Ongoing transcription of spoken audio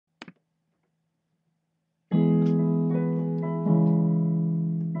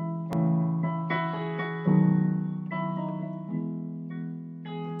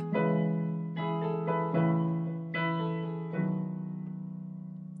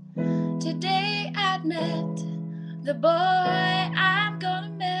Today I'd met the boy I'm gonna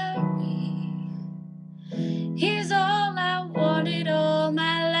marry. He's all I wanted all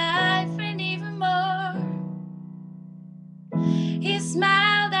my life and even more. He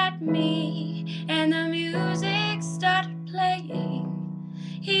smiled at me and the music started playing.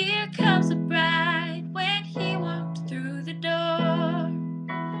 Here comes the bride when he walked through the door.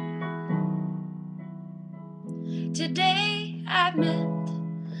 Today I've met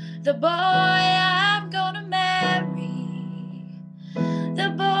the boy I'm gonna marry. The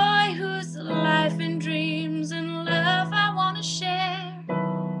boy whose life and dreams and love I wanna share.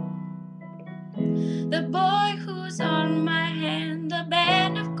 The boy who's on my hand, the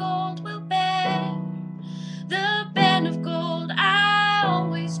band of gold will bear. The band of gold I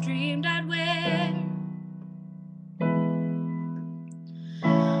always dreamed I'd wear.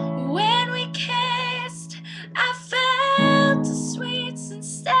 When we kissed, I felt a sweet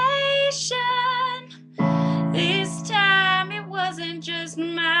sensation. This time it wasn't just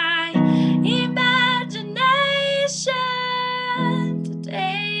my imagination.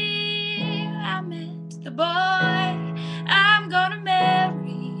 Today I met the boy I'm gonna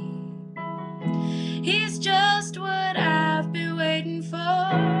marry. He's just what I've been waiting for.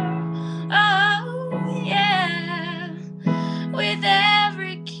 Oh yeah. With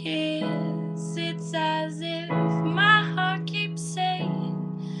every kiss, it's as if my heart keeps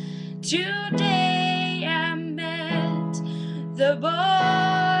saying, today I met the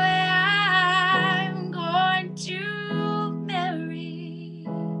boy